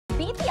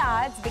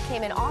odds,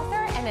 became an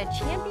author and a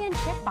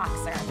championship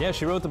boxer. Yeah,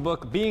 she wrote the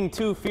book Being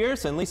Too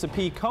Fierce, and Lisa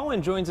P.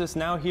 Cohen joins us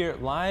now here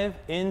live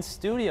in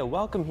studio.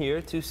 Welcome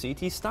here to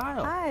CT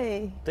Style.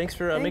 Hi. Thanks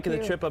for making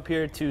the trip up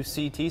here to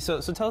CT.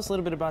 So tell us a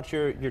little bit about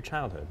your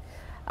childhood.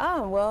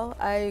 Well,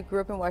 I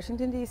grew up in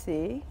Washington,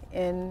 D.C.,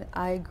 and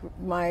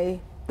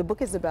the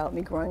book is about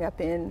me growing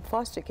up in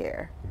foster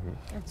care.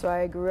 So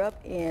I grew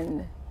up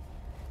in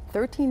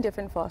 13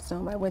 different foster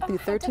homes. I went through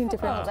 13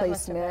 different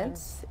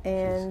placements,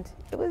 and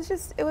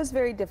it was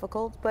very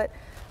difficult. But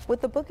what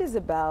the book is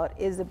about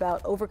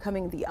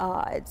overcoming the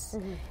odds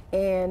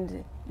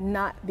and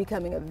not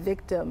becoming a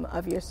victim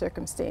of your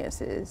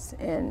circumstances.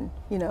 And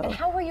And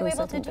how were you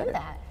able to do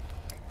that?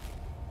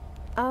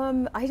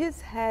 I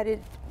just had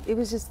it. It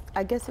was just,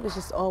 I guess it was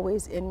just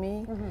always in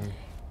me.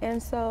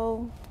 And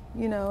so,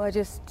 I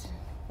just.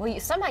 Well,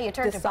 somehow you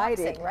turned to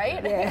boxing,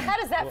 right? Yeah. How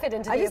does that fit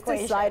into the equation? I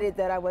just decided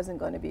that I wasn't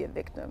going to be a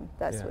victim.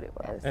 That's what it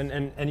was.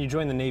 And you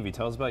joined the Navy.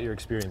 Tell us about your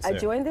experience there. I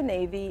joined the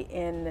Navy,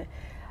 and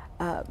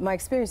my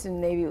experience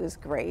in the Navy was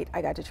great.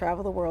 I got to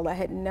travel the world. I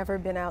had never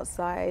been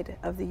outside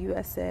of the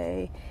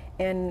USA,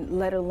 and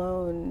let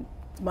alone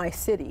my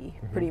city,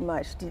 pretty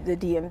much, the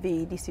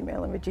DMV, DC,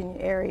 Maryland,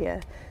 Virginia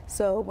area.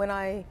 So when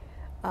I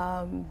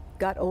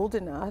got old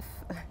enough,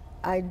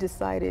 I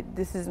decided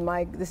this is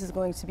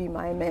going to be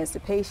my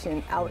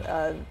emancipation out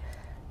of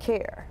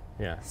care.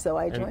 Yeah. So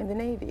I joined the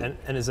Navy.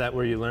 And is that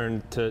where you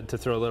learned to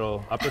throw a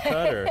little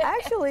uppercut, or?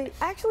 Actually,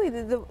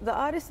 the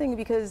oddest thing,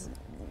 because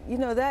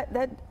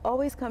that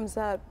always comes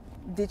up.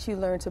 Did you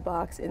learn to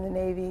box in the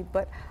Navy?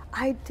 But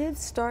I did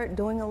start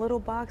doing a little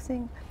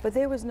boxing, but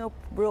there was no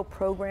real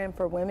program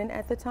for women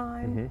at the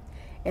time,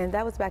 and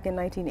that was back in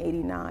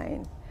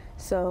 1989.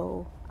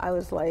 So I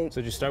was like...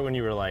 So did you start when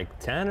you were like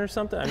 10 or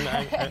something?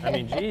 I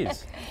mean,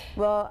 geez.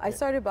 Well, I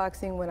started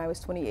boxing when I was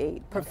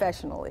 28,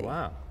 professionally.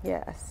 Wow.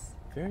 Yes.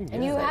 Very good.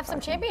 And you have some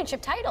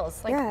championship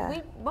titles. Like,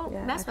 we won't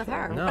mess with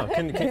her. No.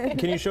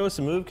 Can you show us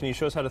a move? Can you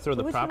show us how to throw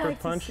the proper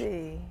like punch? To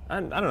see? I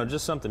don't know,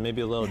 just something.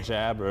 Maybe a little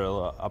jab or a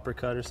little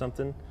uppercut or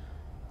something.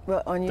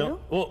 Well, on you?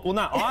 Well,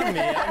 not on me.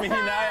 I mean,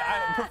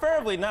 I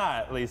preferably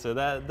not, Lisa.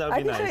 That would be nice.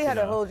 I can show you how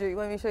to hold you. You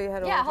want me to show you how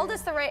to hold you? Yeah, hold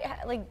us the right,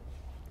 like,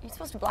 you're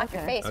supposed to block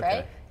your face,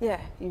 right? Yeah,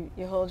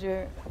 you hold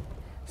your,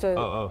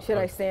 so should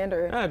I stand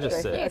or?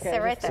 Just sit. You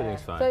sit right there.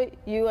 Sitting's fine. So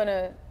you want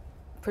to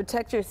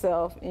protect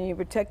yourself and you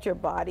protect your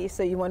body,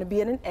 so you want to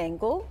be at an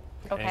angle.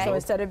 Okay. So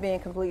instead of being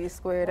completely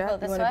squared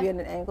up, you want to be at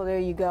an angle. There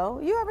you go.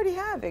 You already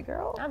have it,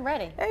 girl. I'm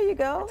ready. There you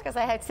go. That's because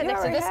I had sit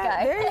next to this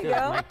guy. There you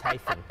go. Mike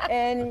Tyson.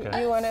 And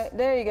you want to,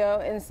 there you go.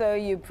 And so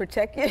you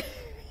protect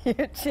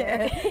your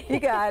chin. You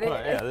got it.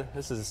 Well, yeah,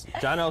 this is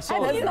John L.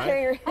 Sullivan,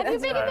 right? Have you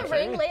been in the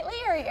ring lately,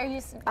 or are you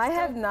still? I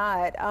have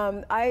not.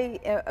 I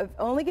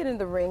only get in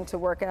the ring to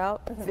work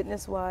out,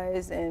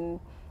 fitness-wise, and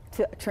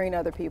to train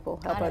other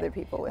people, help other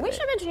people with it. We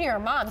should mention you're a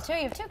mom, too.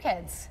 You have 2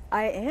 kids.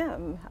 I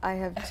am. I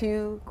have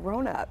 2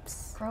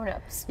 grown-ups.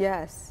 Grown-ups.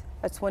 Yes.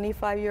 A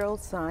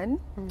 25-year-old son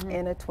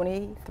and a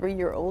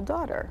 23-year-old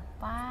daughter.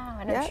 Wow.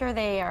 And I'm sure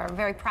they are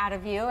very proud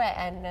of you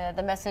and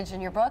the message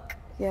in your book.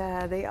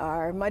 Yeah, they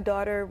are. My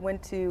daughter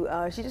went to,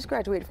 she just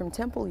graduated from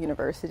Temple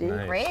University.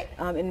 Nice. Great.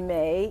 In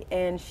May,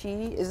 and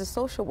she is a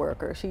social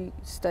worker. She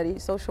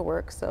studied social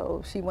work,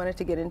 so she wanted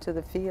to get into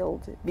the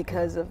field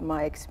because of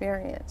my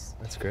experience.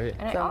 That's great.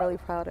 And So I'm really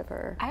proud of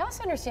her. I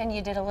also understand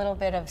you did a little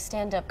bit of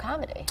stand-up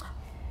comedy.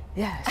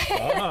 Yes.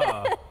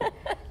 Oh.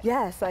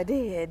 Yes, I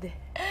did.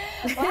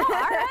 Wow, all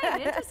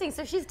right, interesting.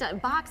 So she's done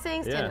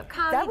boxing, stand-up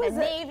comedy, the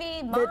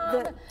Navy,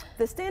 mom.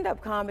 The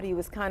stand-up comedy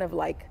was kind of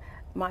like,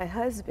 my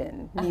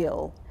husband,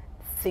 Neil,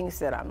 thinks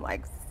that I'm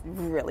like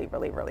really,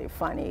 really, really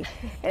funny.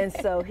 And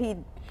so he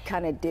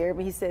kind of dared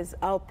me. He says,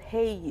 I'll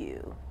pay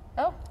you.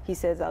 Oh. He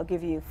says, I'll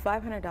give you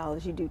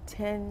 $500. You do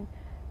 10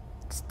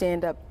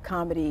 stand-up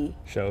comedy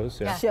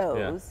shows.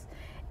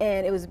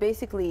 And it was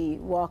basically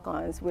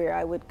walk-ons where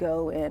I would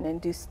go in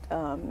and do,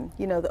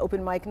 the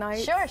open mic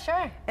nights. Sure.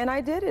 And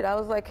I did it. I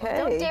was like, hey.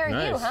 Don't dare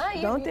you, huh?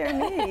 Don't dare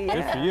me.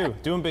 Good for you.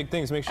 Doing big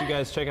things. Make sure you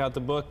guys check out the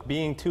book,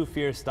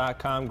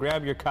 beingtoofierce.com.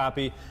 Grab your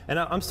copy. And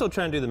I'm still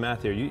trying to do the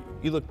math here. You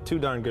look too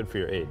darn good for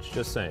your age,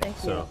 just saying.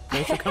 Thank you.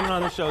 Thanks for coming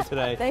on the show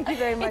today. Thank you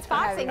very much It's for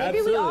having boxing. me.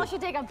 Maybe we all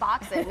should take up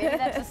boxing. Maybe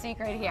that's the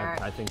secret here.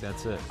 I think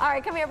that's it. All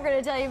right, coming up, we're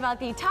going to tell you about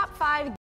the top 5